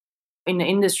in the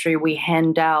industry, we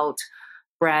hand out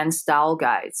brand style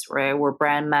guides, right? Or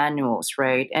brand manuals,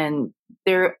 right? And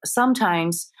they're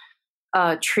sometimes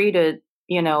treated,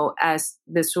 as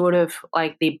the sort of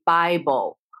like the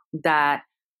Bible that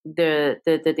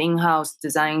the in-house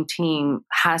design team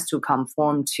has to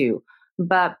conform to.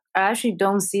 But I actually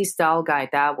don't see style guide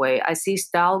that way. I see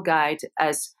style guide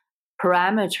as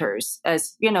parameters,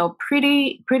 as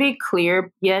pretty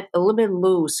clear yet a little bit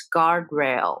loose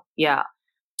guardrail,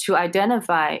 to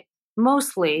identify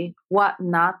mostly what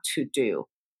not to do,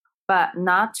 but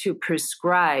not to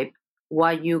prescribe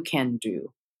what you can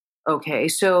do. Okay,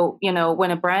 so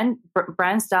when a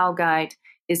brand style guide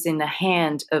is in the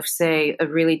hand of, say, a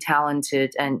really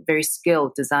talented and very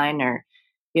skilled designer,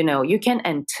 you can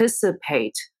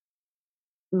anticipate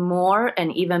more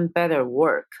and even better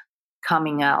work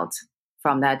coming out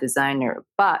from that designer.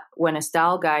 But when a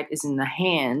style guide is in the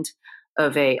hand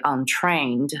of a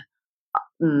untrained,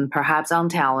 perhaps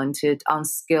untalented,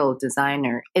 unskilled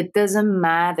designer, it doesn't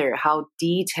matter how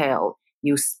detailed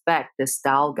you spec the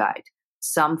style guide.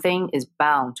 Something is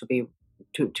bound to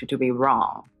be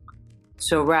wrong.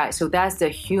 So that's the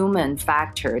human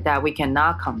factor that we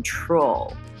cannot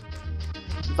control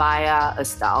via a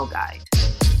style guide.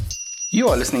 You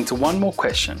are listening to One More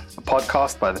Question, a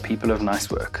podcast by the people of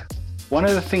Nice Work. One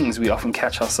of the things we often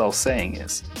catch ourselves saying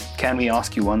is, can we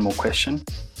ask you one more question?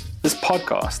 This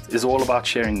podcast is all about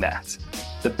sharing that,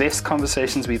 the best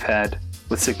conversations we've had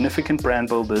with significant brand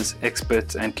builders,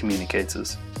 experts, and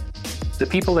communicators. The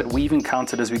people that we've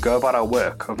encountered as we go about our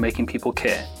work of making people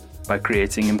care by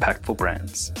creating impactful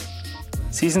brands.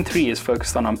 Season 3 is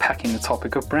focused on unpacking the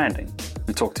topic of branding.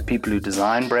 We talk to people who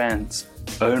design brands,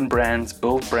 own brands,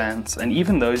 build brands, and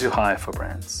even those who hire for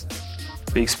brands.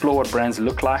 We explore what brands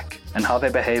look like and how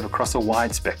they behave across a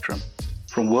wide spectrum,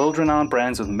 from world-renowned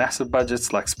brands with massive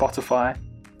budgets like Spotify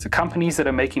to companies that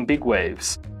are making big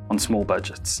waves on small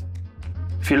budgets.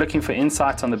 If you're looking for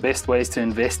insights on the best ways to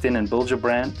invest in and build your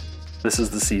brand, this is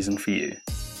the season for you.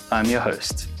 I'm your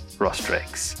host, Ross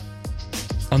Drakes.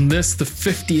 On this, the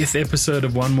 50th episode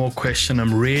of One More Question,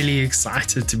 I'm really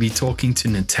excited to be talking to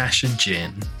Natasha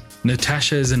Jen.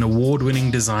 Natasha is an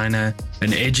award-winning designer,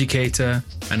 an educator,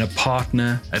 and a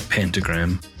partner at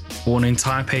Pentagram. Born in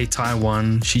Taipei,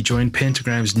 Taiwan, she joined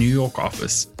Pentagram's New York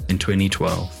office in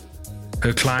 2012.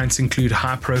 Her clients include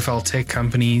high-profile tech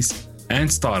companies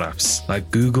and startups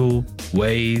like Google,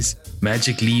 Waze,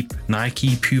 Magic Leap,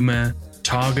 Nike, Puma,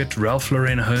 Target, Ralph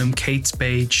Lauren Home, Kate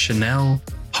Spade, Chanel,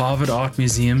 Harvard Art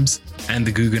Museums, and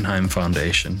the Guggenheim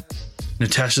Foundation.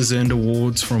 Natasha's earned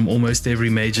awards from almost every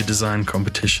major design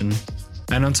competition.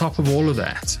 And on top of all of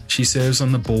that, she serves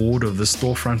on the board of the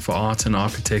Storefront for Art and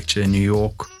Architecture in New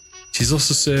York. She's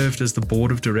also served as the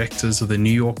board of directors of the New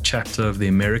York chapter of the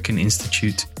American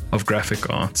Institute of Graphic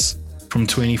Arts from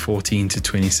 2014 to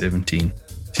 2017.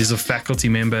 She's a faculty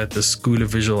member at the School of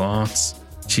Visual Arts.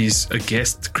 She's a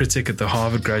guest critic at the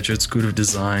Harvard Graduate School of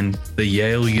Design, the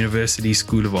Yale University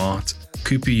School of Art,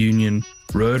 Cooper Union,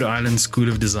 Rhode Island School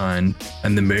of Design,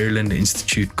 and the Maryland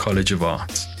Institute College of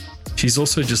Art. She's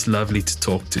also just lovely to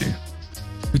talk to.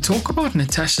 We talk about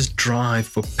Natasha's drive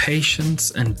for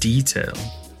patience and detail,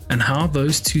 and how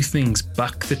those two things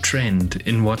buck the trend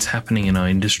in what's happening in our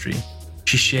industry.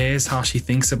 She shares how she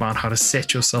thinks about how to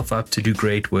set yourself up to do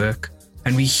great work,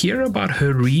 and we hear about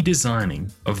her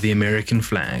redesigning of the American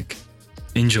flag.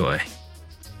 Enjoy.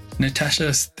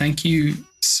 Natasha, thank you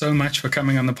so much for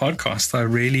coming on the podcast. I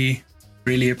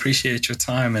really appreciate your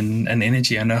time and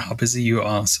energy. I know how busy you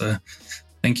are, so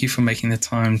thank you for making the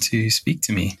time to speak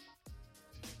to me.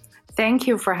 Thank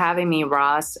you for having me,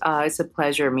 Ross. It's a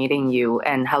pleasure meeting you,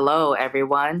 and hello,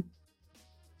 everyone.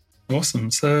 Awesome.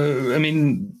 So,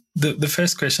 the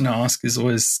first question I ask is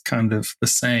always kind of the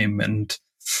same, and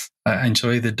I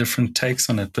enjoy the different takes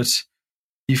on it, but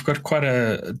you've got quite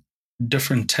a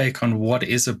different take on what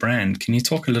is a brand. Can you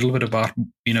talk a little bit about,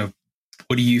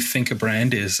 what do you think a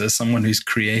brand is as someone who's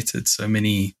created so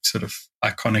many sort of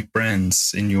iconic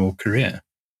brands in your career?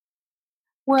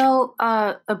 Well,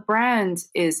 a brand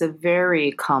is a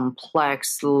very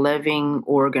complex living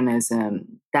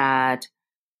organism that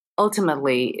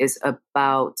ultimately is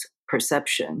about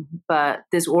perception. But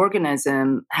this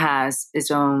organism has its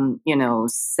own,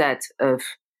 set of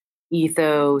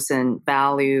ethos and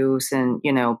values and,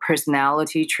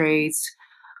 personality traits,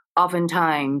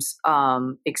 oftentimes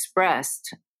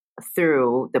expressed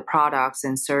through the products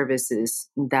and services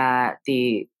that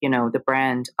the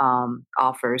brand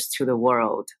offers to the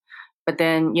world. But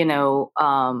then,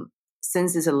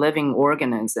 since it's a living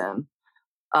organism,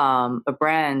 a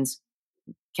brand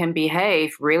can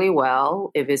behave really well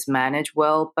if it's managed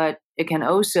well, but it can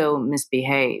also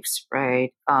misbehave,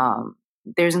 right?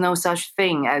 there's no such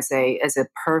thing as a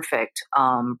perfect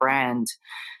brand.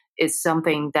 It's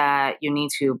something that you need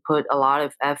to put a lot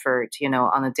of effort,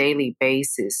 on a daily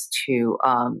basis to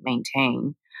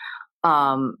maintain.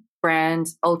 Brand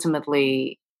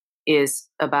ultimately is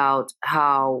about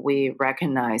how we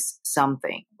recognize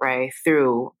something, right?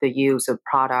 Through the use of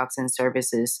products and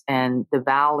services and the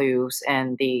values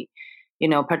and the,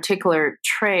 particular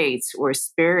traits or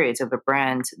spirits of a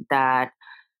brand that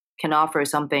can offer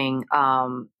something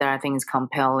that I think is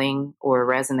compelling or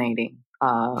resonating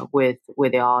with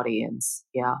the audience.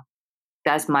 Yeah,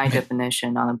 that's my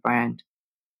definition on a brand.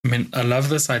 I mean, I love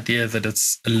this idea that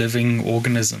it's a living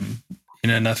organism.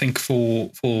 And I think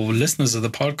for listeners of the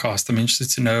podcast, I'm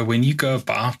interested to know, when you go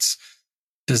about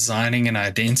designing an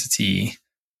identity,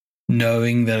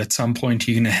 knowing that at some point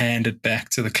you're going to hand it back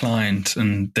to the client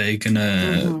and they're going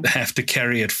to have to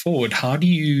carry it forward, how do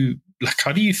you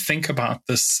think about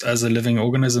this as a living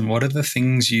organism? What are the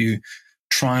things you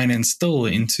try and instill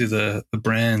into the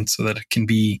brand so that it can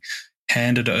be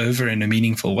handed over in a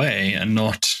meaningful way and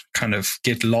not kind of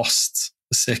get lost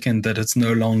the second that it's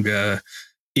no longer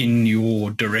in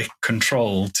your direct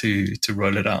control to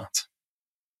roll it out?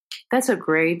 That's a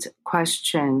great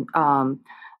question.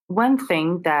 One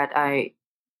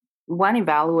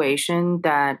evaluation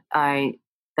that I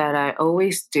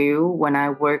always do when I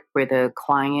work with a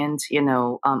client,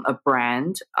 a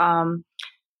brand,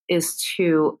 is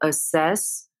to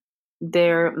assess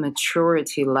their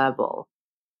maturity level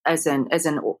as a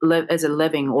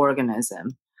living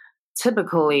organism.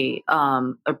 Typically,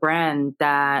 a brand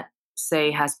that,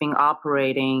 say, has been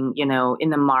operating, in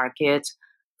the market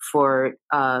for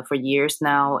years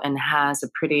now and has a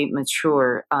pretty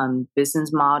mature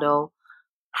business model,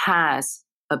 has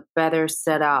a better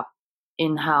set up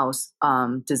in-house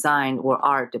design or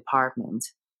art department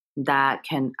that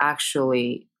can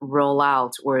actually roll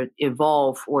out or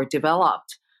evolve or develop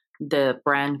the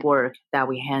brand work that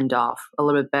we hand off a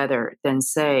little bit better than,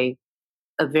 say,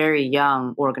 a very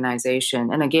young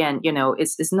organization. And again,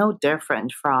 it's no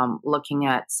different from looking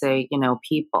at, say,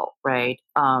 people, right?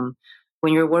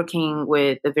 When you're working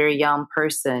with a very young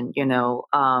person,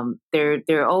 there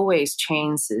are always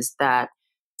chances that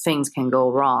things can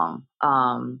go wrong.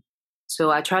 So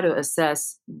I try to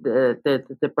assess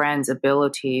the brand's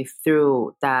ability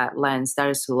through that lens. That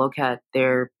is to look at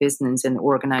their business and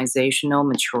organizational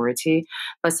maturity.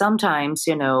 But sometimes,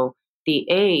 the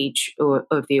age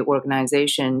of the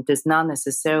organization does not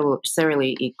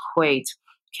necessarily equate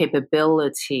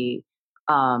capability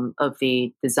of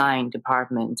the design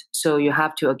department. So you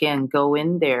have to, again, go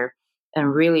in there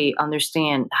and really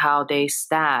understand how they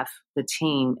staff the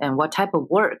team and what type of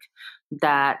work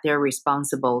that they're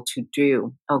responsible to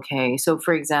do. Okay, so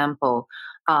for example,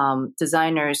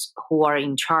 designers who are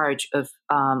in charge of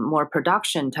more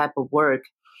production type of work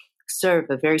serve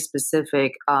a very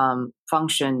specific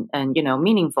function and,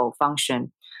 meaningful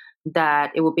function,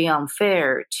 that it would be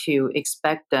unfair to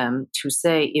expect them to,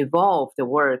 say, evolve the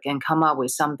work and come up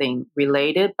with something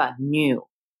related but new.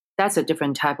 That's a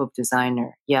different type of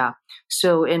designer. Yeah.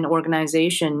 So an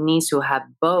organization needs to have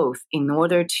both in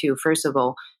order to, first of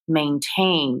all,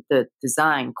 maintain the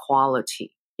design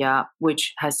quality. Yeah,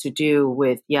 which has to do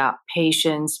with,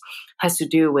 patience, has to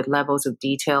do with levels of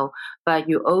detail. But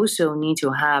you also need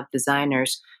to have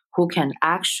designers who can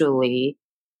actually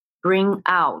bring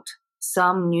out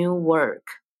some new work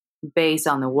based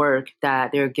on the work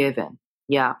that they're given.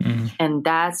 Yeah. And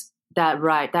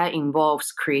that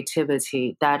involves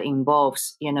creativity. That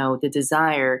involves, the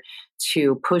desire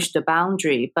to push the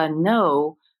boundary, but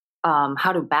know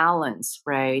how to balance,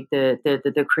 right,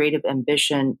 the creative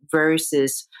ambition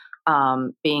versus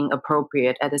being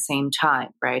appropriate at the same time,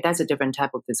 right? That's a different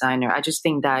type of designer. I just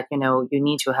think that, you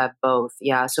need to have both.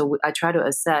 Yeah. So I try to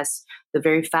assess the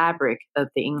very fabric of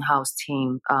the in-house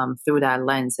team through that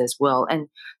lens as well. And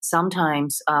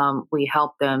sometimes we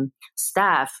help them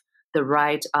staff the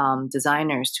right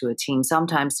designers to a team.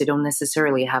 Sometimes they don't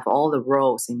necessarily have all the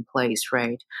roles in place,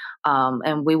 right?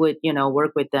 And we would,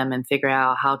 work with them and figure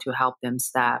out how to help them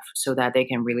staff so that they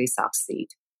can really succeed.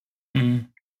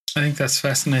 I think that's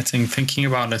fascinating, thinking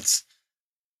about it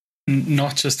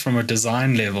not just from a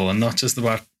design level and not just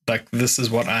about like, this is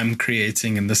what I'm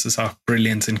creating and this is how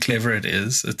brilliant and clever it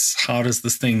is. It's how does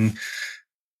this thing,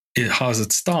 how is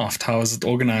it staffed? How is it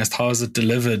organized? How is it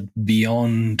delivered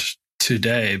beyond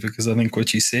today? Because I think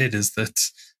what you said is that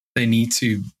they need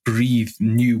to breathe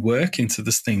new work into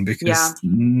this thing, because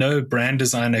no brand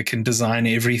designer can design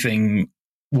everything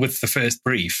with the first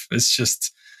brief. It's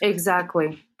just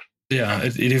exactly. Yeah,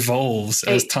 it evolves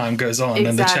as time goes on,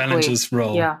 and the challenges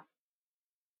roll. Yeah.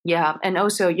 Yeah. And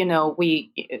also,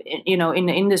 we, in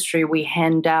the industry, we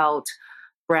hand out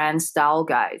brand style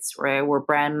guides, right? Or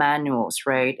brand manuals,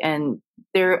 right? And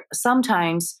they're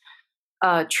sometimes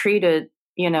treated,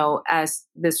 as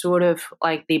the sort of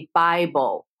like the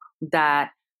Bible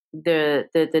that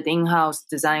the in-house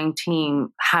design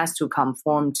team has to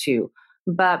conform to.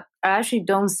 But I actually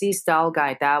don't see style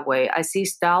guide that way. I see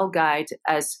style guide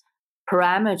as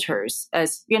parameters,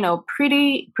 as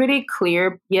pretty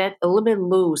clear yet a little bit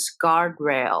loose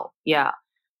guardrail, yeah,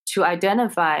 to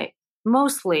identify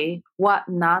mostly what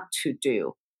not to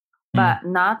do, but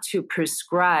not to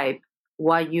prescribe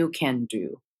what you can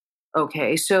do.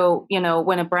 Okay, so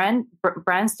when a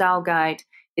brand style guide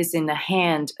is in the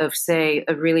hand of, say,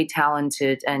 a really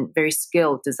talented and very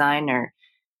skilled designer,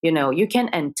 you can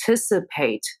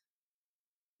anticipate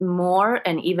more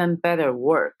and even better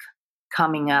work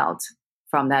coming out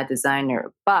from that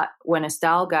designer. But when a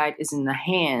style guide is in the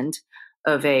hand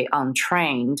of a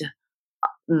untrained,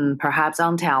 perhaps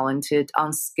untalented,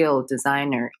 unskilled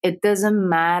designer, it doesn't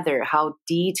matter how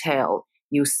detailed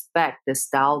you spec the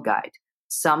style guide.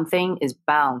 Something is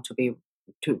bound to be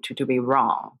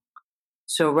wrong.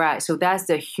 So that's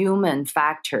the human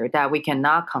factor that we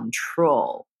cannot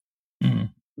control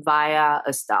via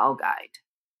a style guide.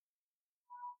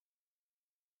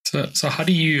 So how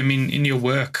do you, in your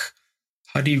work,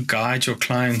 how do you guide your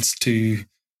clients to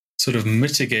sort of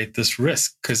mitigate this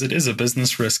risk? Because it is a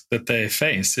business risk that they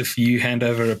face. If you hand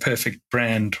over a perfect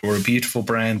brand or a beautiful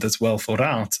brand that's well thought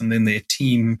out, and then their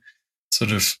team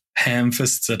sort of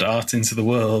ham-fists it out into the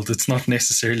world, it's not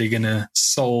necessarily going to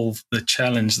solve the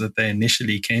challenge that they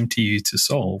initially came to you to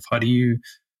solve. How do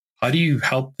you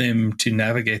help them to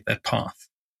navigate that path?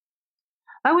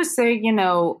 I would say,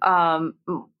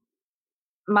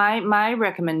 my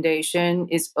recommendation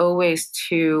is always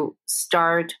to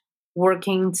start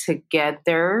working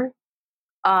together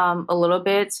a little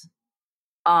bit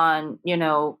on,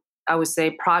 I would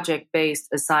say project-based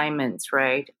assignments,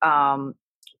 right?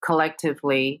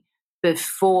 Collectively,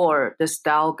 before the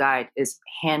style guide is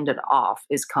handed off,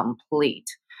 is complete.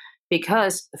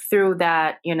 Because through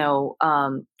that,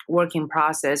 working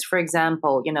process, for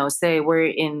example, say we're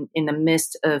in the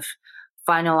midst of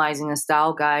finalizing a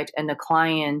style guide and the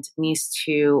client needs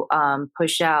to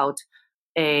push out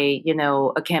a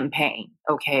campaign,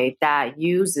 okay, that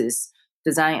uses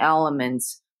design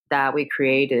elements that we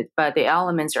created, but the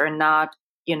elements are not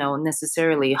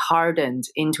necessarily hardened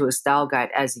into a style guide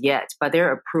as yet, but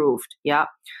they're approved. Yeah.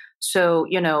 So,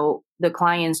 the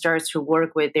client starts to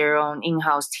work with their own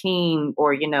in-house team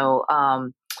or even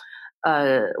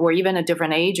a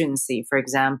different agency, for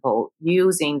example,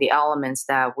 using the elements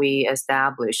that we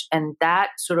establish. And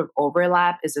that sort of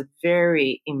overlap is a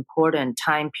very important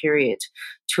time period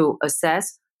to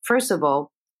assess, first of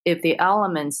all, if the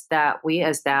elements that we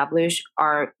establish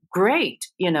are great,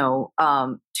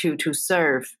 to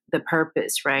serve the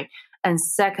purpose, right? And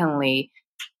secondly,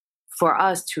 for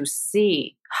us to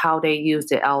see how they use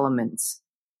the elements.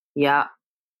 Yeah.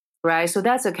 Right. So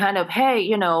that's a kind of, hey,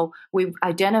 we've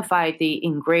identified the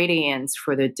ingredients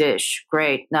for the dish.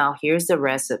 Great. Now here's the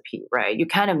recipe, right? You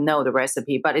kind of know the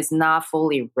recipe, but it's not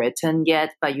fully written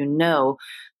yet, but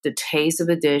the taste of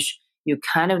the dish. You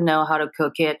kind of know how to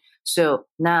cook it. So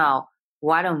now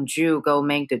why don't you go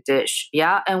make the dish?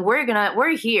 Yeah. And we're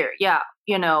here. Yeah.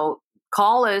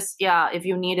 Call us, yeah, if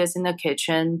you need us in the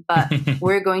kitchen, but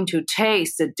we're going to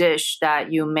taste the dish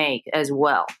that you make as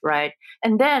well, right?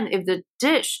 And then if the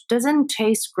dish doesn't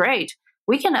taste great,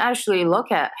 we can actually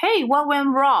look at, hey, what went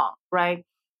wrong, right?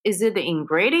 Is it the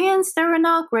ingredients that are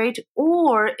not great,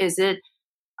 or is it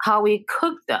how we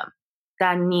cook them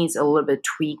that needs a little bit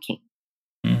tweaking?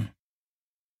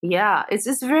 Yeah,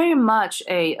 it's very much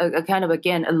a kind of,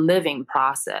 again, a living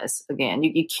process. Again,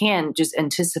 you can't just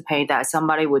anticipate that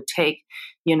somebody would take,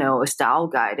 a style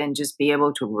guide and just be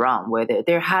able to run with it.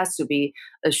 There has to be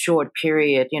a short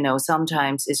period,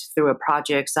 sometimes it's through a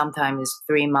project, sometimes it's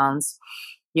 3 months.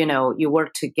 You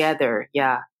work together,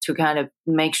 yeah, to kind of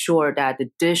make sure that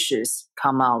the dishes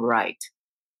come out right.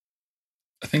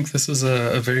 I think this is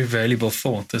a very valuable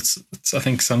thought. It's I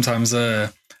think sometimes an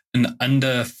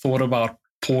under thought about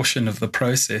portion of the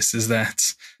process is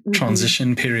that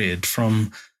transition period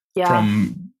from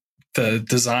the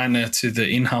designer to the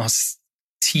in-house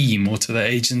team or to the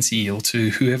agency or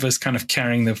to whoever's kind of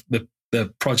carrying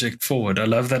the project forward. I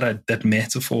love that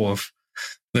metaphor of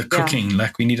the cooking.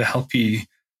 Like, we need to help you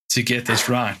to get this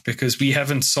right, because we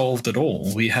haven't solved it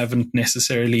all. We haven't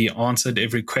necessarily answered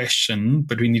every question,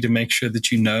 but we need to make sure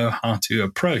that you know how to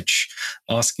approach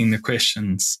asking the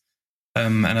questions.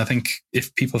 And I think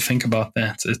if people think about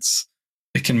that,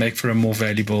 it can make for a more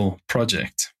valuable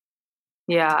project.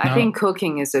 Yeah, I think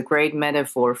cooking is a great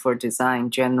metaphor for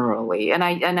design generally, and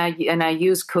I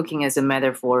use cooking as a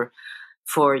metaphor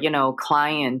for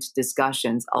client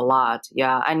discussions a lot.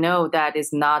 Yeah, I know that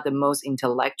is not the most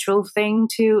intellectual thing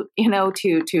to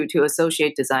to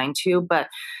associate design to, but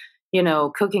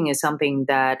cooking is something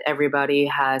that everybody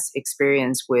has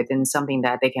experience with and something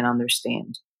that they can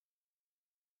understand.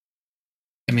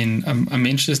 I mean, I'm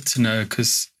interested to know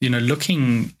because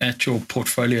looking at your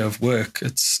portfolio of work,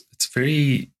 it's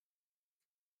very.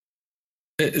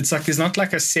 It's like there's not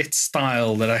like a set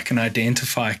style that I can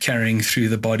identify carrying through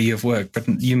the body of work. But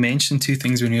you mentioned two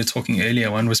things when you were talking earlier.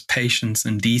 One was patience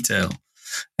and detail.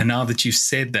 And now that you've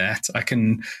said that,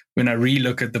 when I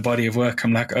relook at the body of work,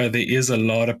 I'm like, oh, there is a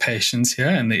lot of patience here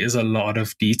and there is a lot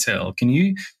of detail. Can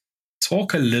you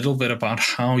talk a little bit about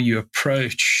how you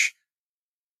approach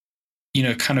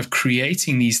kind of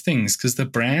creating these things, because the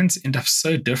brands end up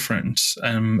so different.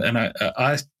 And I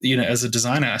as a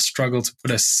designer, I struggle to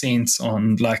put a sense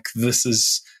on like, this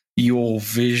is your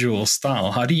visual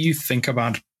style. How do you think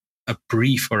about a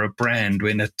brief or a brand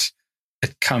when it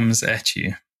comes at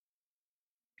you?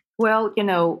 Well,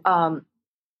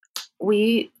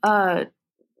 we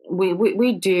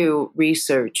do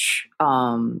research,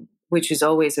 which is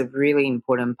always a really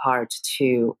important part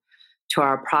to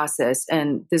our process.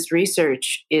 And this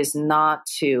research is not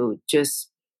to just,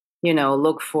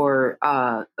 look for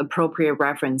appropriate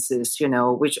references,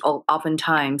 which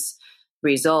oftentimes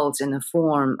results in the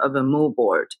form of a mood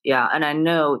board. Yeah. And I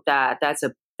know that that's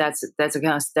a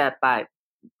kind of step by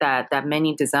that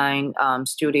many design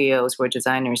studios or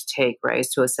designers take, right,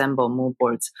 to assemble mood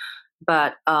boards.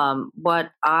 But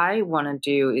what I want to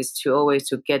do is to always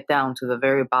to get down to the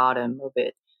very bottom of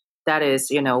it. That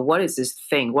is, what is this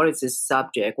thing? What is this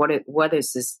subject? What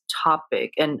is this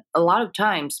topic? And a lot of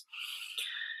times,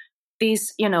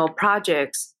 these,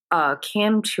 projects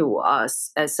came to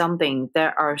us as something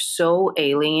that are so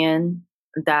alien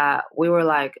that we were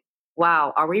like,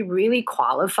 wow, are we really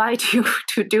qualified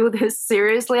to do this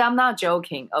seriously? I'm not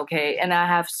joking, okay? And I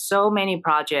have so many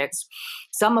projects.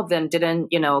 Some of them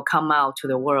didn't, come out to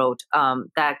the world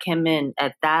that came in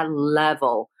at that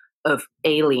level of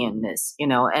alienness,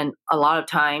 and a lot of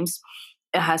times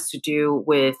it has to do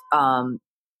with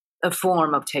a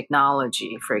form of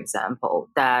technology, for example,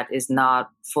 that is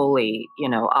not fully,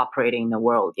 operating in the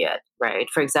world yet, right?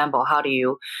 For example, how do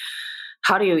you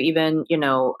even,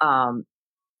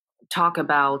 talk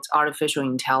about artificial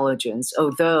intelligence,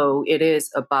 although it is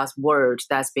a buzzword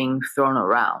that's being thrown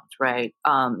around, right?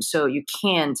 So you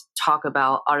can't talk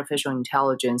about artificial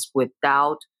intelligence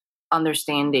without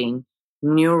understanding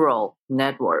neural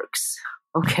networks.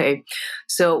 Okay.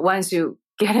 So once you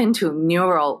get into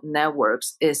neural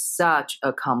networks, is such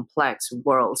a complex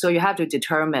world. So you have to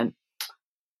determine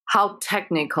how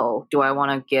technical do I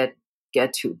want to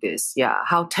get to this? Yeah.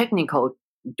 How technical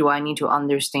do I need to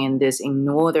understand this in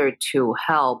order to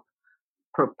help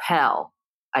propel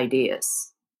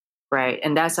ideas? Right.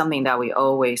 And that's something that we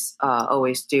always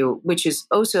do, which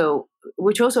also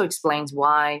explains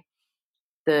why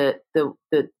the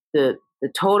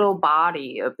total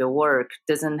body of the work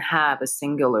doesn't have a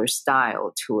singular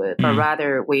style to it, but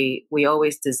rather we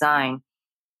always design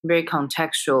very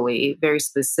contextually, very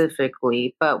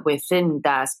specifically, but within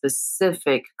that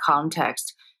specific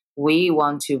context, we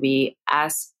want to be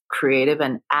as creative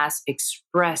and as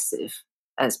expressive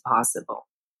as possible.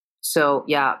 So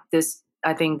yeah,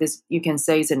 I think this you can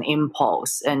say is an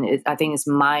impulse, and I think it's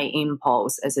my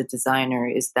impulse as a designer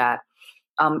is that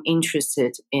I'm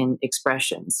interested in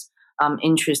expressions. I'm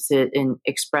interested in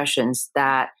expressions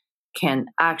that can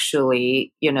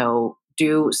actually,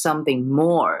 do something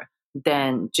more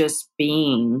than just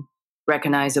being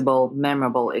recognizable,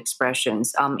 memorable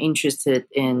expressions. I'm interested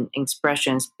in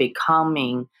expressions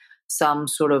becoming some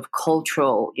sort of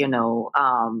cultural,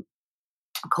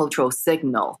 cultural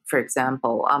signal, for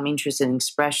example. I'm interested in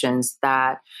expressions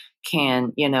that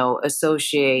can,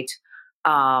 associate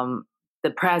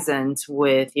the present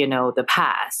with, the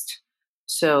past.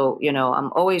 So,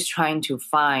 I'm always trying to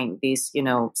find these,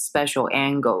 special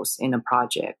angles in a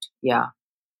project. Yeah.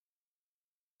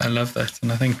 I love that.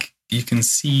 And I think you can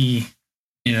see,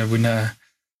 when I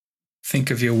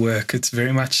think of your work, it's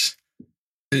very much,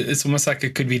 it's almost like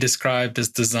it could be described as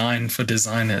design for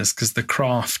designers, because the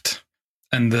craft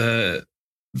and the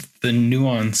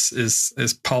nuance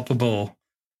is palpable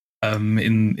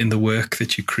in the work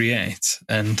that you create.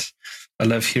 And I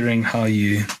love hearing how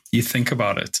you think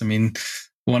about it. I mean,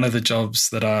 one of the jobs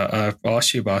that I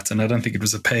asked you about, and I don't think it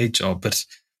was a paid job, but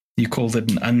you called it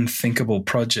an unthinkable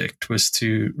project, was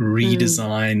to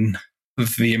redesign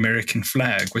the American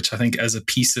flag, which I think as a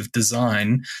piece of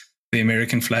design the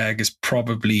American flag is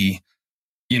probably,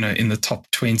 in the top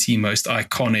 20 most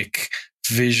iconic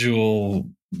visual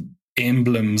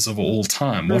emblems of all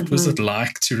time. What was it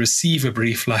like to receive a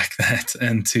brief like that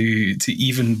and to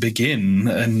even begin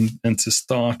and to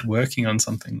start working on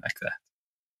something like that?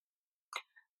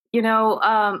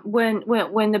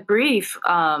 When the brief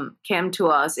came to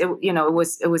us, it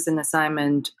was an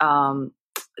assignment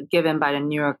given by the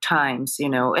New York Times,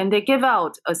 and they give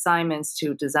out assignments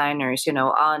to designers,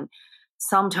 on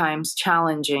sometimes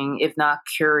challenging, if not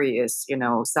curious,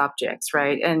 subjects,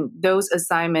 right? And those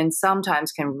assignments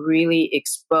sometimes can really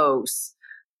expose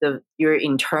your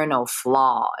internal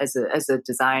flaw as a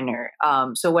designer.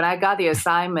 So when I got the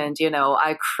assignment,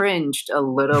 I cringed a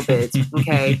little bit,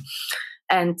 okay?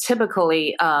 And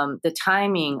typically, the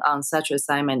timing on such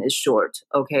assignment is short.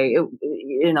 Okay,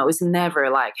 it's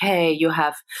never like, hey, you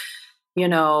have,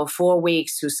 4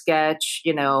 weeks to sketch.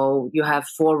 You have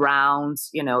 4 rounds.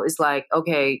 It's like,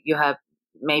 okay, you have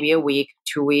maybe a week,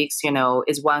 2 weeks.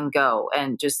 It's one go,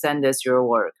 and just send us your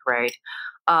work, right?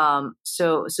 But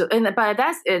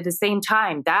that's at the same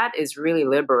time, that is really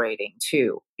liberating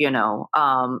too.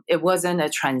 It wasn't a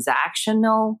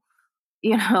transactional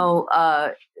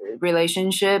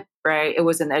relationship, right? It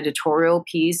was an editorial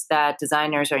piece that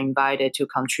designers are invited to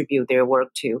contribute their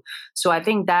work to. So I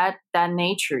think that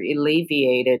nature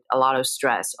alleviated a lot of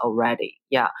stress already.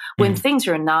 Yeah. When things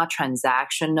are not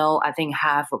transactional, I think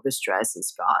half of the stress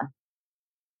is gone.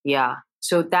 Yeah.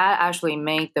 So that actually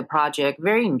made the project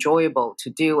very enjoyable to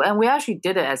do. And we actually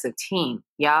did it as a team.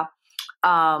 Yeah.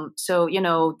 So,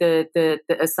 the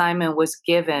assignment was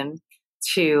given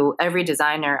to every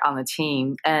designer on the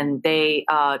team, and they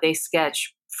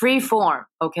sketch free form,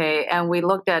 okay? And we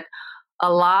looked at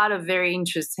a lot of very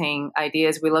interesting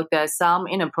ideas. We looked at some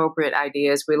inappropriate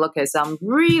ideas. We looked at some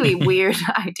really weird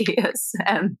ideas,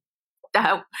 and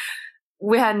that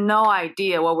we had no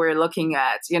idea what we were looking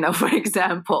at, for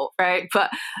example, right? But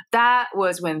that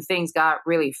was when things got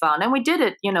really fun. And we did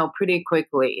it, pretty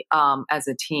quickly as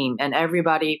a team. And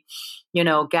everybody,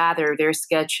 gathered their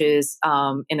sketches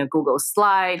in a Google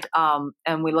slide.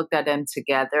 And we looked at them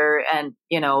together. And,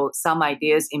 some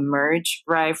ideas emerged,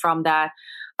 right, from that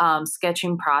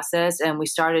sketching process. And we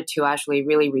started to actually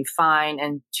really refine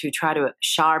and to try to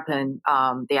sharpen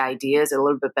the ideas a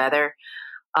little bit better.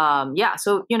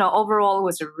 So, overall it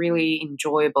was a really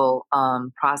enjoyable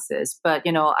process, but,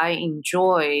 I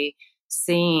enjoy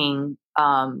seeing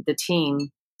the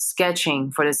team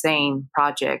sketching for the same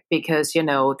project because,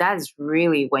 that is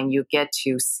really when you get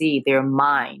to see their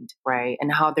mind, right?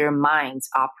 And how their minds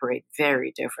operate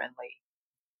very differently.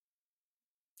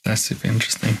 That's super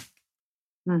interesting.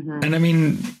 Mm-hmm. And I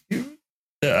mean,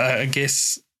 I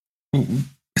guess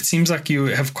it seems like you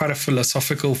have quite a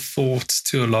philosophical thought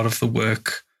to a lot of the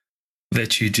work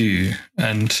that you do.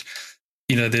 And,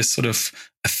 there's sort of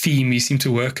a theme. You seem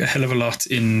to work a hell of a lot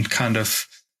in kind of,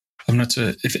 I'm not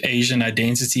sure if Asian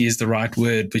identity is the right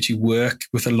word, but you work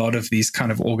with a lot of these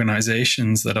kind of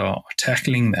organizations that are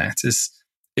tackling that.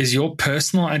 Is your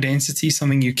personal identity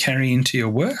something you carry into your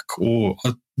work, or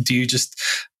do you just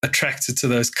attracted to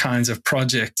those kinds of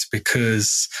projects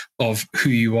because of who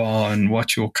you are and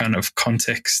what your kind of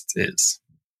context is?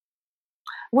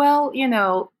 Well,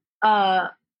 I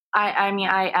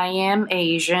am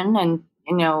Asian, and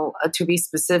to be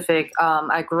specific,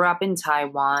 I grew up in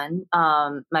Taiwan.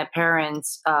 My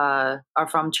parents are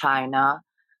from China,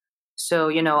 so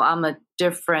I'm a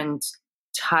different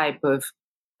type of,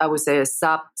 I would say, a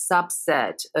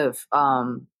subset of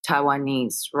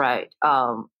Taiwanese, right?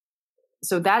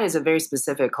 So that is a very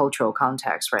specific cultural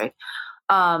context, right?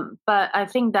 But I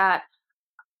think that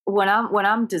when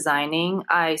I'm designing,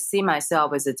 I see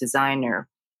myself as a designer.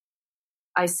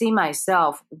 I see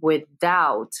myself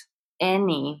without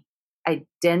any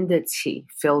identity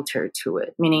filter to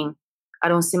it, meaning I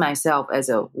don't see myself as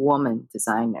a woman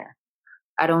designer.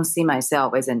 I don't see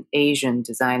myself as an Asian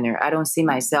designer. I don't see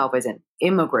myself as an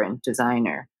immigrant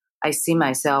designer. I see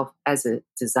myself as a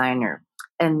designer.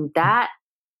 And that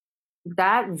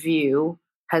view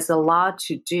has a lot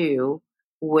to do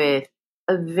with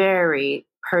a very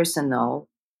personal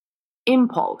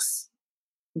impulse.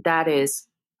 That is,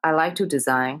 I like to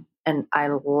design and I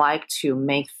like to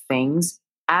make things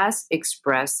as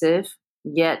expressive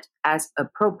yet as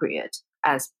appropriate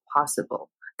as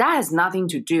possible. That has nothing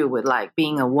to do with like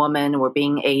being a woman or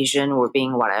being Asian or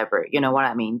being whatever. You know what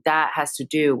I mean? That has to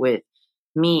do with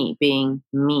me being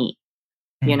me,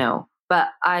 But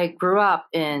I grew up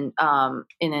in an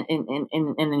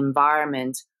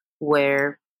environment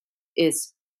where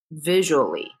it's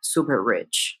visually super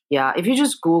rich. Yeah. If you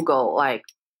just Google like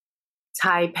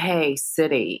Taipei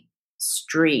city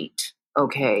street,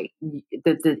 okay,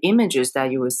 the images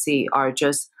that you will see are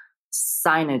just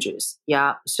signages.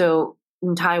 Yeah. So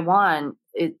in Taiwan,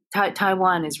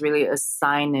 Taiwan is really a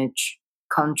signage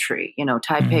country.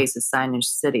 Taipei is a signage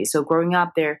city. So growing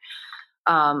up there,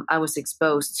 I was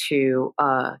exposed to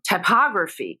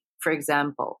typography, for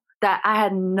example, that I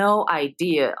had no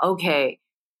idea. Okay,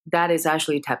 that is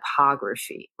actually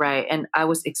typography, right? And I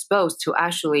was exposed to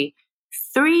actually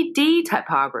 3D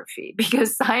typography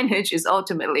because signage is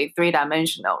ultimately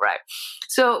three-dimensional, right?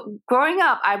 So growing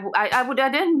up, I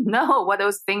didn't know what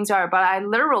those things are, but I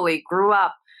literally grew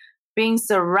up being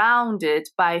surrounded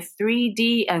by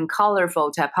 3D and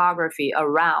colorful typography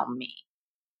around me.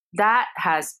 That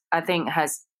I think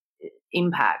has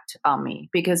impact on me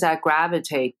because I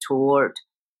gravitate toward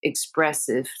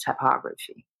expressive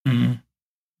typography. Mm-hmm.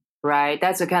 Right,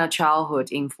 that's a kind of childhood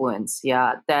influence.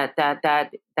 Yeah, that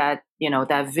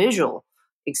visual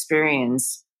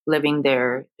experience living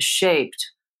there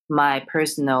shaped my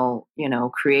personal,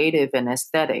 creative and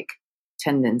aesthetic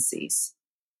tendencies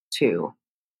too.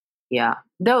 Yeah,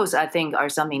 those I think are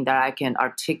something that I can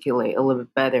articulate a little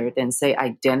bit better than say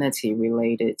identity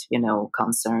related,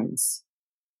 concerns.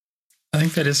 I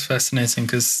think that is fascinating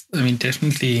because, I mean,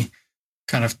 definitely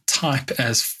kind of type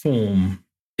as form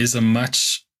is a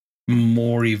much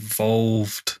more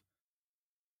evolved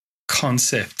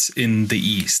concept in the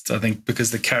East, I think,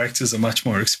 because the characters are much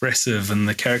more expressive and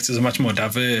the characters are much more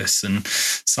diverse, and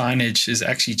signage is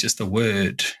actually just a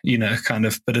word,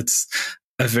 but it's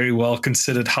a very well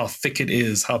considered how thick it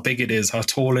is, how big it is, how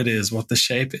tall it is, what the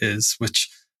shape is, which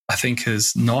I think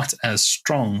is not as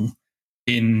strong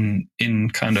in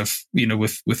kind of,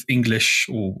 with English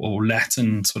or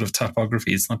Latin sort of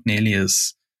typography. It's not nearly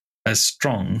as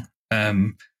strong.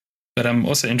 But I'm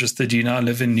also interested, you now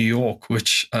live in New York,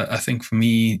 which I think for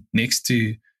me, next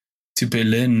to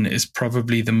Berlin, is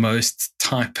probably the most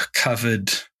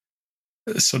type-covered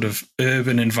sort of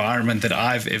urban environment that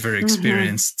I've ever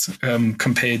experienced,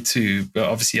 compared to,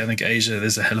 obviously, I think Asia,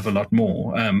 there's a hell of a lot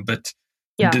more. But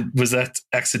yeah. Was that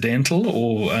accidental,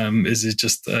 or is it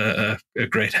just a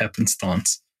great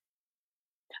happenstance?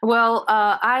 Well,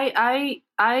 I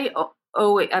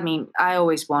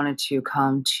always wanted to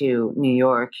come to New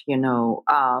York,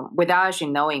 without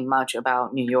actually knowing much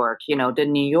about New York. The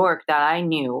New York that I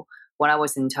knew when I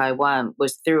was in Taiwan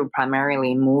was through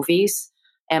primarily movies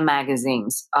and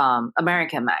magazines,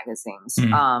 American magazines,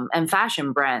 and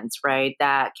fashion brands, right,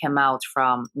 that came out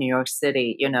from New York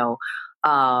City,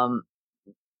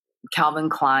 Calvin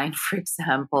Klein, for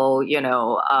example,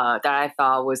 that I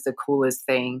thought was the coolest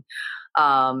thing.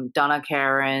 Donna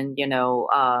Karan,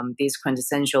 these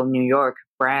quintessential New York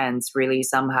brands really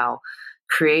somehow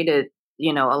created,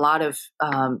 a lot of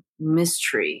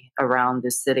mystery around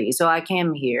the city. So I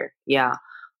came here, yeah.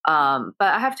 But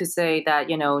I have to say that,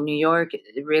 New York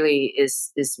really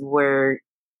is where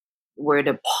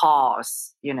the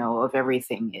pause, of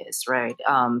everything is, right?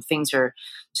 Things are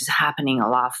just happening a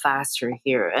lot faster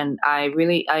here. And I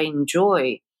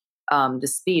enjoy the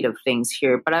speed of things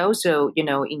here, but I also,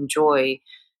 enjoy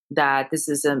that this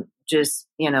is a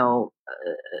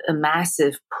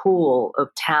massive pool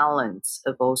of talents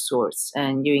of all sorts,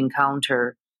 and you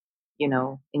encounter,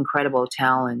 incredible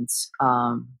talents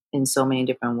in so many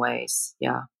different ways.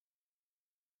 Yeah.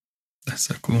 That's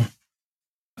so cool.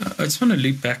 I just want to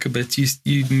loop back a bit.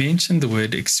 You mentioned the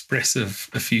word expressive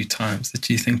a few times, that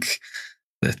you think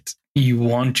that you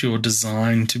want your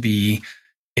design to be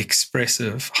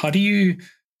expressive. How do you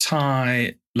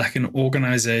tie like an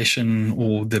organization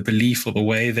or the belief or the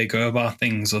way they go about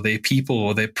things or their people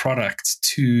or their products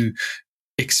to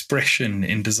expression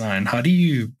in design? How do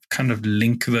you kind of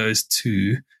link those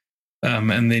two?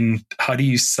 And then how do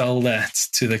you sell that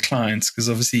to the clients? Because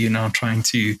obviously you're now trying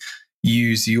to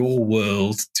use your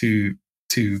world to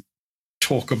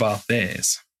talk about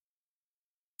theirs.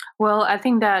 Well, I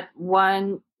think that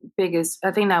the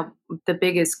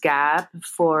biggest gap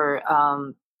for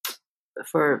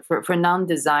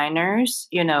non-designers,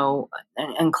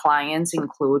 and clients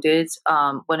included,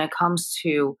 when it comes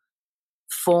to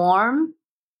form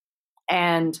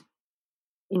and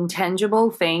intangible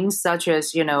things such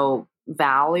as,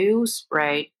 values,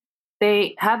 right?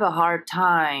 They have a hard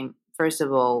time, first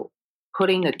of all,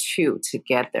 putting the two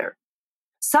together.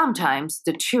 Sometimes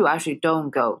the two actually don't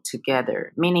go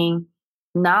together, meaning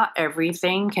not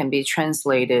everything can be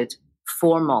translated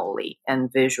formally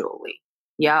and visually.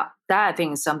 Yeah, that I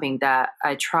think is something that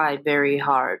I try very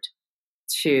hard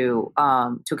to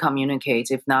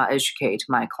communicate, if not educate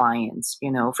my clients.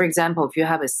 For example, if you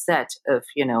have a set of,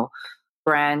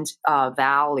 brand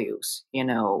values,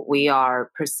 we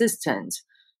are persistent,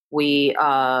 we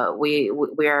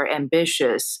are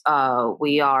ambitious,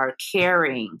 we are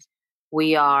caring,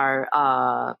 we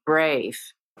are brave,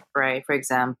 right? For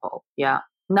example, yeah,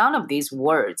 none of these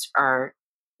words are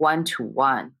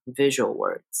one-to-one visual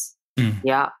words.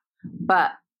 Yeah,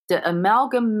 but the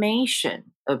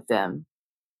amalgamation of them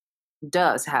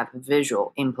does have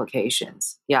visual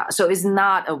implications. Yeah, so it's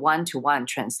not a one-to-one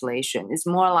translation. It's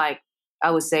more like,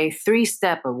 I would say,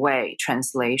 3-step away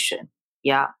translation.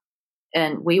 Yeah,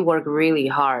 and we work really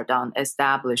hard on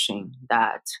establishing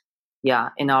that. Yeah,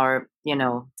 in our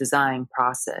design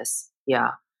process.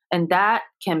 Yeah, and that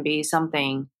can be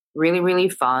something really, really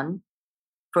fun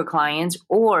for clients,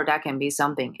 or that can be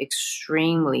something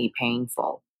extremely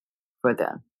painful for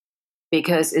them,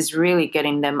 because it's really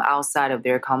getting them outside of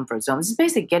their comfort zone. It's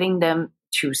basically getting them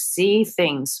to see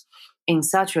things in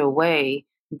such a way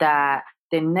that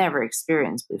they never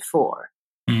experienced before.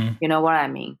 You know what I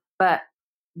mean? But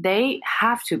they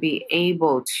have to be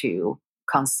able to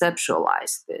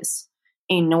conceptualize this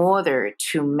in order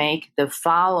to make the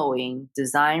following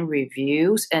design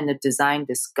reviews and the design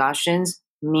discussions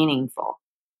meaningful.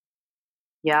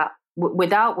 Yeah.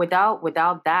 Without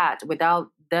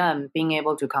them being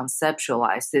able to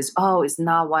conceptualize this, it's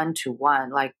not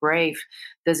one-to-one. Like brave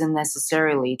doesn't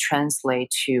necessarily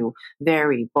translate to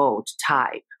very bold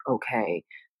type, okay?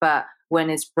 But when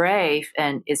it's brave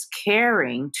and it's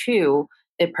caring too,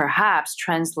 it perhaps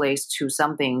translates to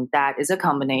something that is a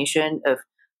combination of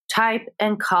type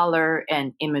and color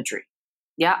and imagery.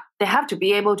 Yeah, they have to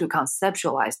be able to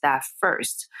conceptualize that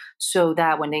first, so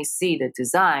that when they see the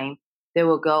design, they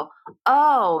will go,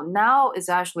 oh, now it's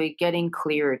actually getting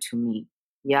clearer to me.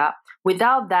 Yeah.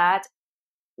 Without that,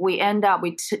 we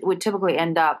typically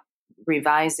end up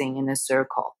revising in a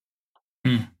circle.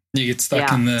 You get stuck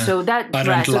in the, so that, I don't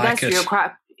right, so like that's it. Your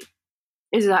crap.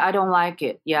 Is that I don't like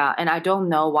it. Yeah. And I don't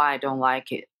know why I don't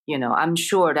like it. I'm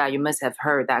sure that you must have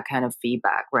heard that kind of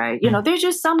feedback, right? There's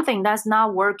just something that's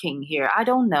not working here. I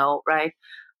don't know, right?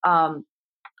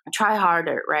 Try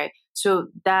harder, right? So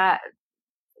that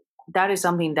is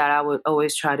something that I would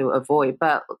always try to avoid.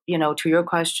 But, to your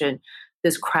question,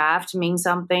 does craft mean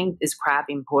something? Is craft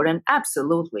important?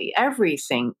 Absolutely.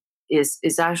 Everything is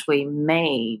actually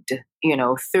made,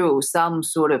 through some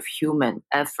sort of human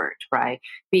effort, right?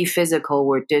 Be physical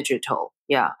or digital.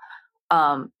 Yeah.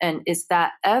 And it's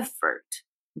that effort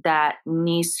that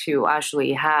needs to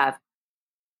actually have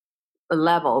a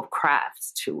level of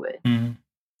crafts to it.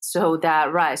 So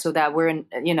that we're so that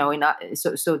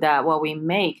what we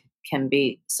make can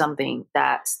be something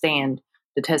that stand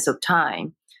the test of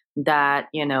time, that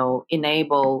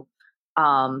enable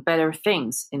better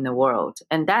things in the world,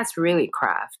 and that's really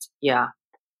craft. Yeah.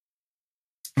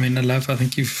 I mean, I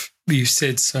think you've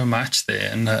said so much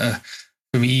there, and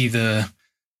for me, the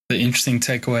interesting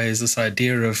takeaway is this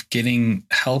idea of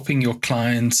helping your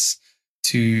clients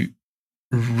to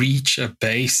reach a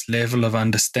base level of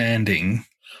understanding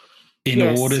in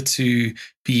order to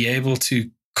be able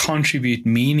to contribute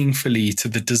meaningfully to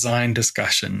the design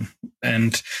discussion.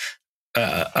 And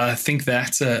I think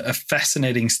that's a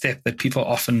fascinating step that people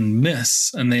often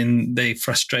miss, and then they're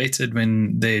frustrated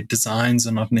when their designs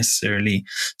are not necessarily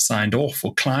signed off,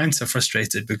 or clients are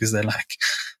frustrated because they're like,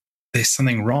 there's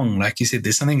something wrong. Like you said,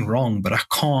 there's something wrong, but I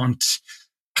can't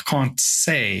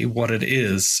say what it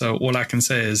is. So all I can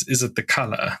say is it the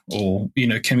color? Or,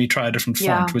 can we try a different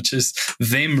font? Which is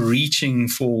them reaching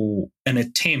for an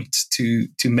attempt to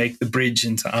make the bridge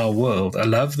into our world. I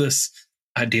love this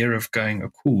idea of going,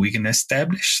 cool, we can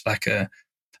establish like a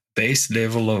base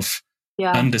level of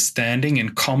understanding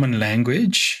and common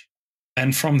language.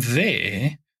 And from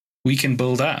there, we can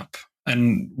build up.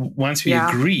 And once we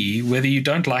agree, whether you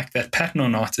don't like that pattern or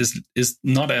not is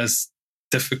not as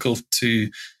difficult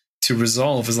to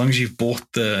resolve, as long as you've bought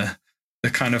the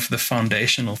kind of the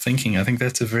foundational thinking. I think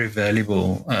that's a very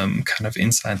valuable kind of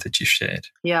insight that you've shared.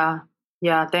 Yeah,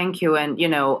 thank you. And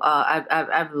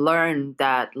I've learned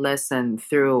that lesson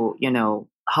through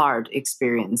hard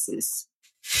experiences.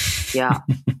 Yeah.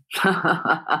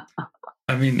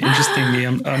 I mean, interestingly,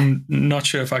 I'm not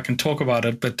sure if I can talk about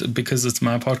it, but because it's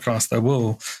my podcast, I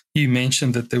will. You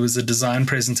mentioned that there was a design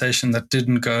presentation that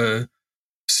didn't go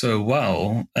so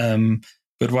well.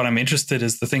 But what I'm interested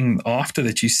is the thing after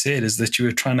that you said is that you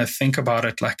were trying to think about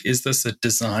it like, is this a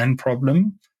design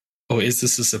problem or is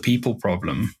this a people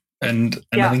problem? And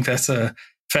I think that's a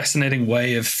fascinating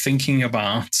way of thinking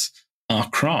about our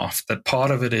craft, that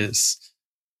part of it is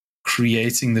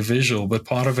creating the visual, but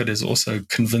part of it is also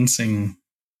convincing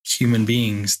human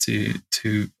beings to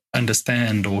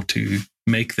understand or to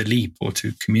make the leap or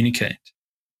to communicate.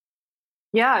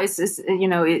 Yeah, it's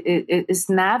it's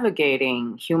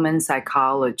navigating human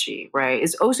psychology, right?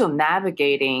 It's also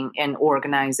navigating an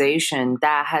organization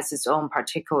that has its own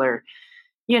particular,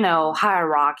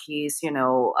 hierarchies,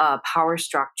 power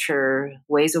structure,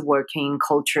 ways of working,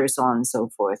 culture, so on and so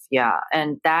forth. Yeah,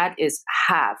 and that is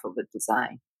half of the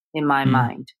design in my Mm.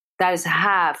 mind. That is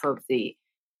half of the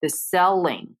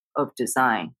selling of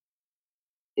design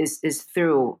is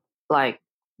through like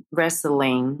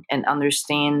wrestling and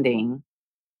understanding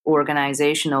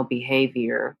organizational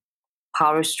behavior,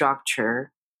 power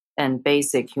structure, and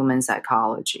basic human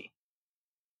psychology.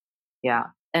 Yeah.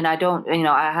 And I don't,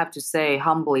 I have to say,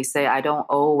 humbly say, I don't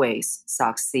always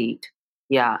succeed.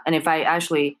 Yeah. And if I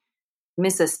actually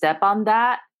miss a step on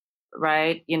that,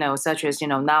 right, such as,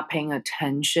 not paying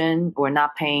attention or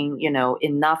not paying,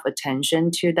 enough attention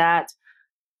to that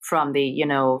from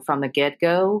the get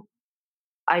go,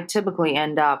 I typically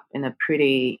end up in a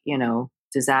pretty,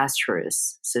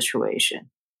 disastrous situation.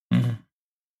 Mm.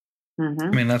 I Mm-hmm.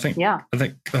 mean, Yeah. I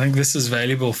think this is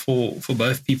valuable for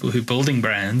both people who are building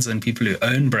brands and people who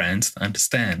own brands to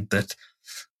understand that.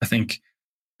 I think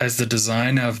as the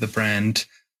designer of the brand,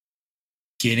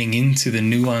 getting into the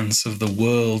nuance of the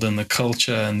world and the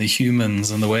culture and the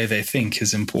humans and the way they think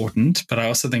is important. But I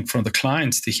also think from the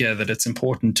clients to hear that it's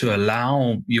important to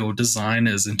allow your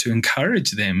designers and to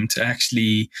encourage them to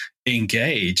actually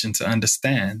engage and to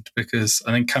understand. Because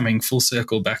I think coming full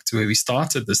circle back to where we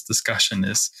started this discussion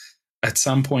is at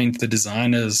some point the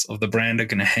designers of the brand are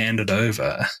going to hand it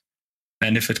over.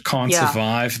 And if it can't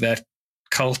survive that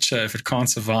culture, if it can't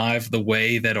survive the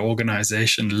way that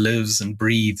organization lives and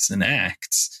breathes and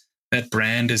acts, that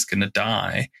brand is going to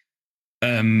die,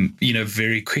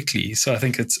 very quickly. So I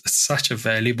think it's such a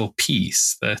valuable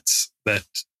piece that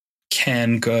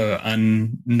can go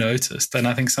unnoticed. And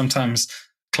I think sometimes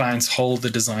clients hold the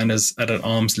designers at an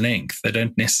arm's length. They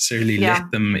don't necessarily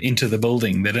let them into the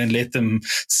building. They don't let them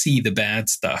see the bad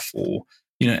stuff or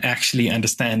actually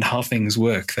understand how things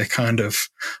work. They kind of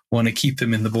want to keep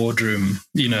them in the boardroom,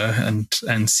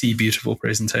 and see beautiful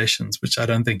presentations, which I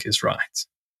don't think is right.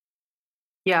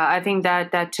 Yeah, I think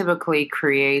that typically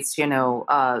creates,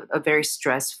 a very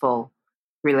stressful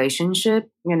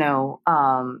relationship,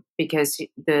 because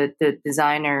the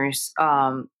designers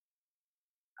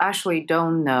actually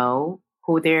don't know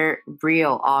who their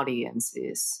real audience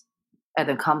is at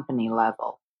the company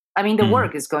level. I mean, the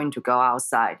work is going to go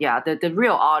outside. Yeah, the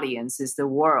real audience is the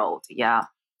world. Yeah.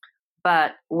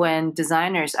 But when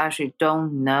designers actually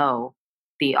don't know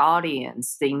the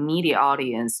audience, the immediate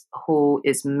audience who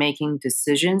is making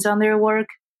decisions on their work,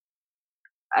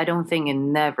 I don't think it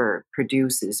never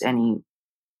produces any,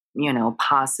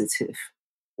 positive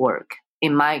work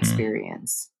in my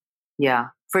experience. Yeah.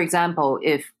 For example,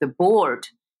 if the board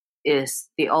is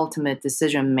the ultimate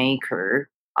decision maker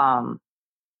on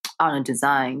a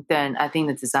design, then I think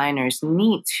the designers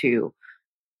need to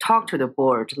talk to the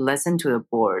board, listen to the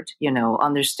board,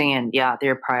 understand,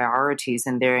 their priorities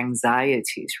and their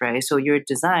anxieties, right? So your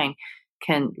design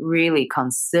can really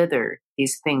consider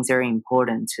these things very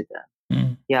important to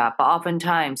them. Yeah, but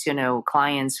oftentimes,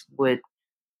 clients would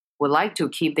like to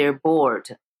keep their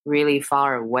board really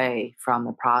far away from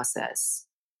the process.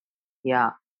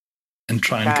 Yeah. And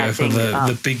try and go for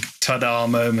the big ta-da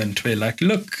moment where like,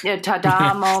 look. Yeah,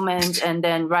 ta-da moment. And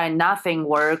then, nothing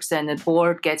works and the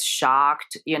board gets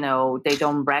shocked. They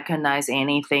don't recognize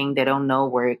anything. They don't know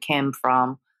where it came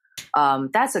from.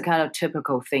 That's a kind of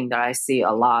typical thing that I see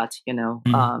a lot, in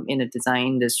the design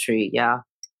industry. Yeah.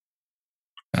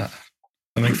 I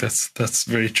think that's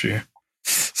very true.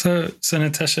 So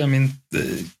Natasha, I mean,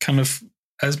 kind of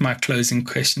as my closing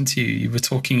question to you, you were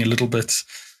talking a little bit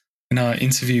in our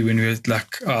interview when we were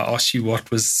like, I asked you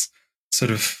what was sort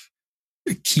of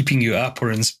keeping you up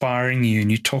or inspiring you,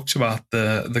 and you talked about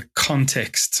the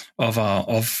context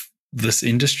of this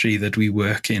industry that we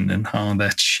work in and how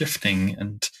that's shifting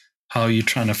and how you're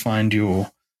trying to find your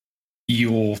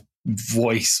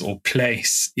voice or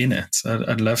place in it.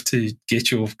 I'd love to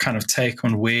get your kind of take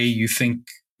on where you think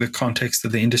the context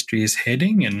of the industry is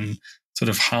heading and sort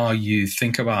of how you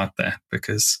think about that,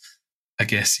 because I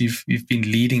guess you've been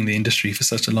leading the industry for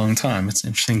such a long time. It's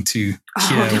interesting to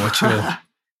hear what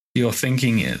your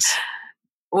thinking is.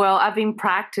 Well, I've been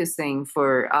practicing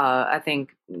for I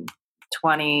think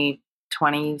 20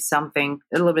 something,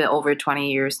 a little bit over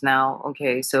 20 years now.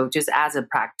 Okay, so just as a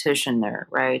practitioner,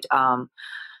 right?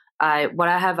 What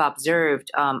I have observed,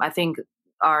 I think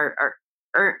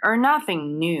are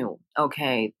nothing new.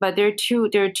 Okay, but there are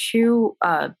two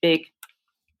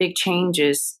big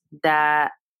changes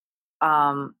that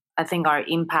I think are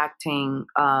impacting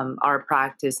our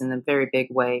practice in a very big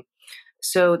way.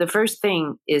 So the first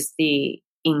thing is the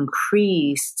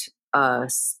increased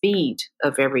speed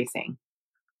of everything.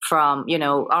 From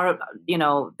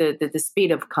the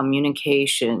speed of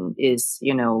communication is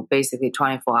basically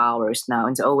 24 hours now.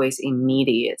 It's always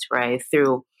immediate, right?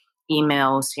 Through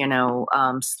emails,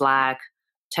 Slack,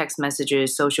 text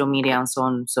messages, social media, and so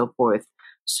on and so forth.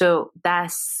 So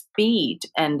that speed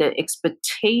and the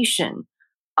expectation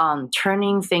on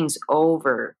turning things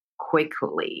over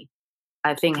quickly,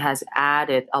 I think, has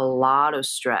added a lot of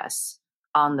stress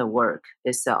on the work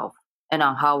itself and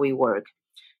on how we work.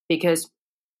 Because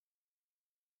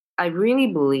I really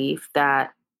believe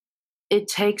that it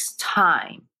takes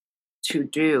time to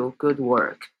do good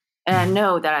work. And I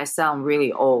know that I sound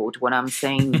really old when I'm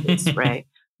saying this, right?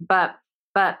 But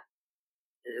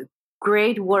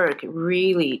great work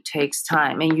really takes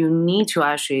time, and you need to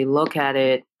actually look at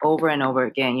it over and over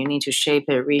again. You need to shape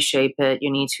it, reshape it.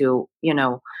 You need to,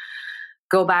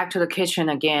 go back to the kitchen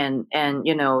again and,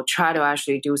 try to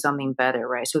actually do something better,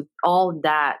 right? So all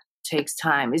that takes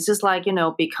time. It's just like,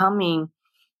 becoming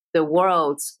the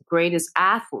world's greatest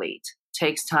athlete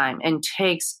takes time and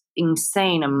takes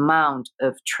insane amount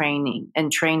of training, and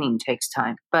training takes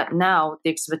time. But now the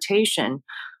expectation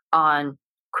on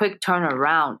quick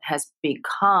turnaround has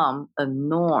become a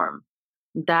norm.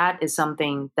 That is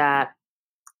something that,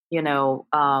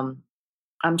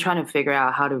 I'm trying to figure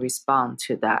out how to respond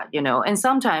to that, and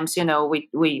sometimes, we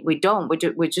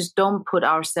just don't put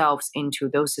ourselves into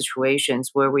those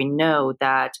situations where we know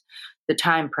that the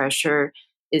time pressure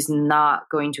is not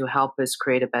going to help us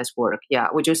create the best work. Yeah,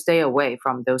 we just stay away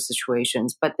from those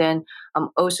situations. But then I'm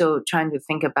also trying to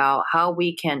think about how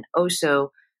we can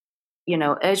also,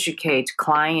 educate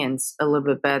clients a little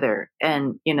bit better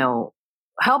and,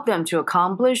 help them to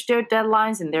accomplish their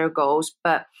deadlines and their goals,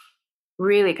 but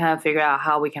really kind of figure out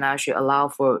how we can actually allow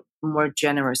for more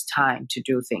generous time to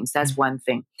do things. That's one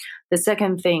thing. The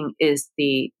second thing is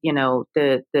the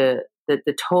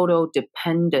total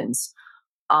dependence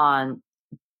on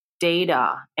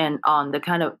data and on the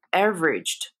kind of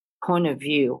averaged point of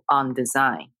view on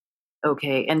design.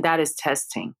 Okay. And that is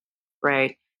testing,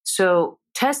 right? So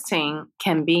testing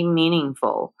can be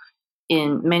meaningful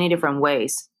in many different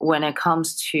ways when it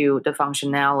comes to the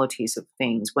functionalities of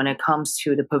things, when it comes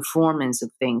to the performance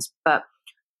of things. But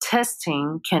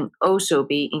testing can also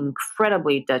be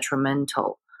incredibly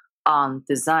detrimental on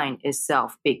design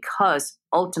itself, because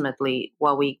ultimately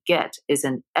what we get is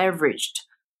an averaged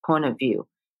point of view.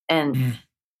 And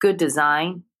good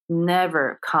design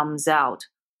never comes out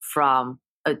from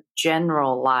a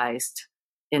generalized,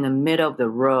 in the middle of the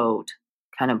road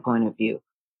kind of point of view.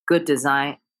 Good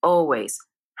design always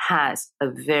has a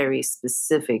very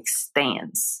specific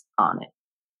stance on it.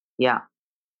 Yeah.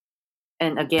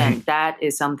 And again, that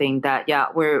is something that,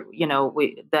 we're,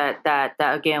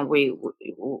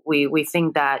 we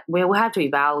think that we have to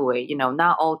evaluate,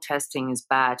 not all testing is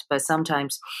bad, but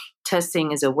sometimes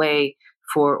testing is a way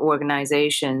for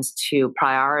organizations to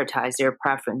prioritize their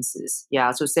preferences.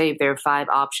 Yeah. So say if there are 5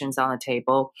 options on the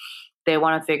table, they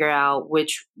want to figure out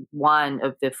which one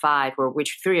of the 5 or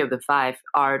which 3 of the 5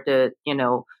 are the,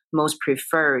 most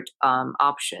preferred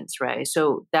options, right?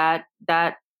 So that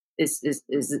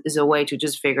is a way to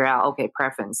just figure out, okay,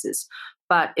 preferences.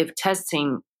 But if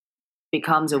testing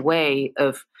becomes a way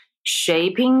of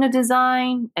shaping the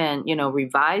design and,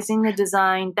 revising the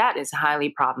design, that is highly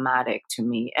problematic to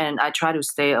me. And I try to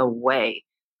stay away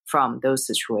from those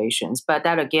situations. But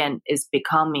that, again, is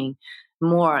becoming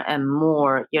more and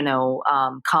more,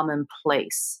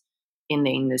 commonplace in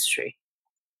the industry.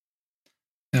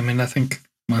 I mean, I think,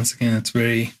 once again, it's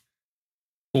very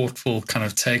thoughtful kind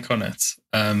of take on it.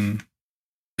 I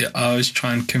always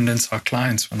try and convince our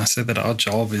clients when I say that our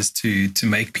job is to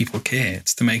make people care.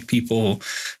 It's to make people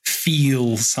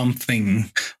feel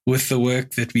something with the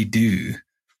work that we do.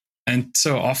 And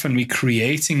so often we're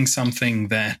creating something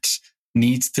that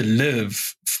needs to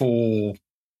live for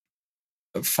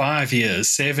 5 years,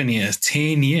 7 years,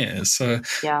 10 years. So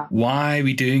why are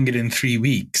we doing it in 3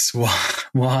 weeks?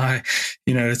 Why,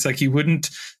 it's like you wouldn't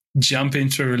jump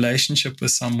into a relationship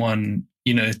with someone,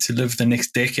 to live the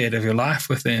next decade of your life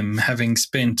with them, having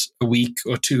spent a week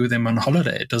or 2 of them on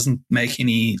holiday. It doesn't make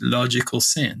any logical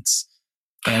sense.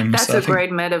 That's a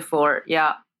great metaphor.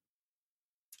 Yeah.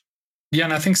 Yeah.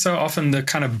 And I think so often the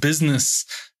kind of business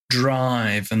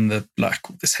drive and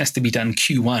this has to be done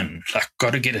Q1,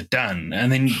 got to get it done.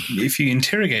 And then if you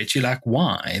interrogate, you're like,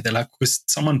 why? They're like, was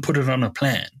someone put it on a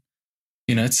plan?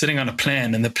 It's sitting on a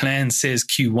plan and the plan says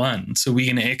Q1, so we're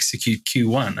going to execute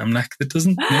Q1. I'm like, that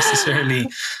doesn't necessarily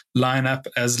line up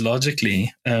as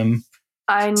logically.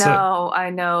 I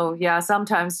know. Yeah,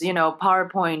 sometimes,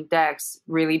 PowerPoint decks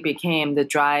really became the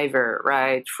driver,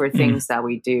 right, for things that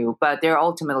we do. But they're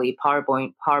ultimately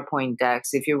PowerPoint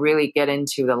decks. If you really get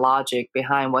into the logic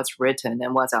behind what's written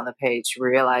and what's on the page, you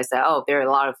realize that, there are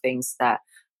a lot of things that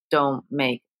don't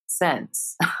make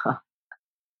sense. I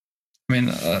mean,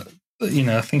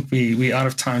 I think we're out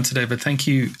of time today, but thank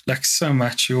you so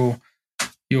much. Your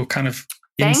kind of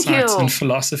insights and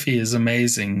philosophy is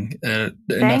amazing. And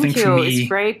I think for me, it's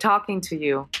great talking to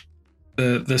you.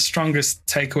 The strongest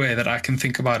takeaway that I can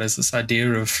think about is this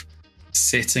idea of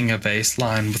setting a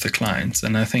baseline with the clients.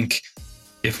 And I think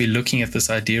if we're looking at this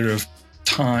idea of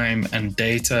time and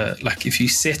data, like if you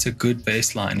set a good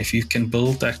baseline, if you can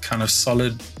build that kind of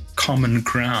solid common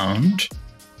ground,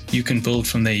 you can build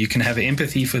from there. You can have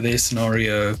empathy for their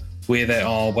scenario, where they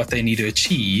are, what they need to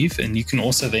achieve, and you can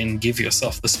also then give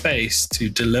yourself the space to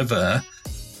deliver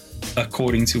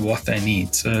according to what they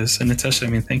need. So Natasha, I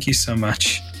mean, thank you so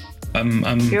much.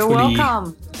 You're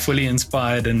welcome. Fully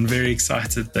inspired and very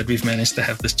excited that we've managed to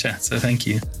have this chat. So thank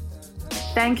you.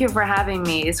 Thank you for having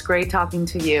me. It's great talking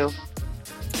to you.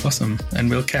 Awesome. And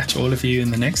we'll catch all of you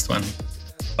in the next one.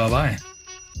 Bye-bye.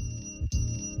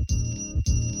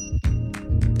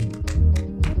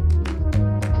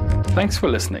 Thanks for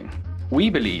listening. We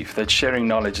believe that sharing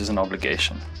knowledge is an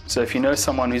obligation. So if you know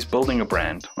someone who's building a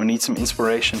brand or needs some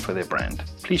inspiration for their brand,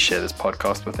 please share this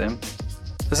podcast with them.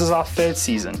 This is our 3rd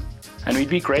season, and we'd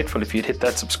be grateful if you'd hit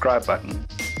that subscribe button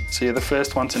so you're the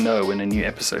first one to know when a new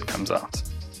episode comes out.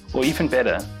 Or even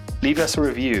better, leave us a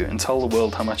review and tell the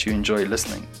world how much you enjoy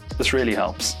listening. This really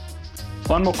helps.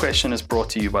 One More Question is brought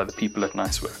to you by the people at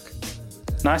NiceWork.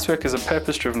 NiceWork is a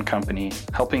purpose-driven company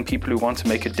helping people who want to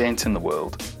make a dent in the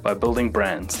world by building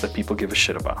brands that people give a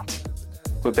shit about.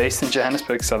 We're based in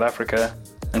Johannesburg, South Africa,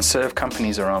 and serve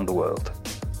companies around the world.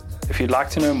 If you'd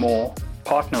like to know more,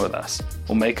 partner with us,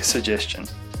 or make a suggestion,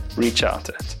 reach out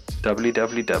at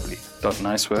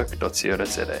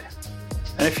www.nicework.co.za.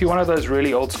 And if you're one of those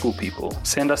really old school people,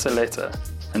 send us a letter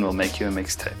and we'll make you a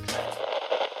mixtape.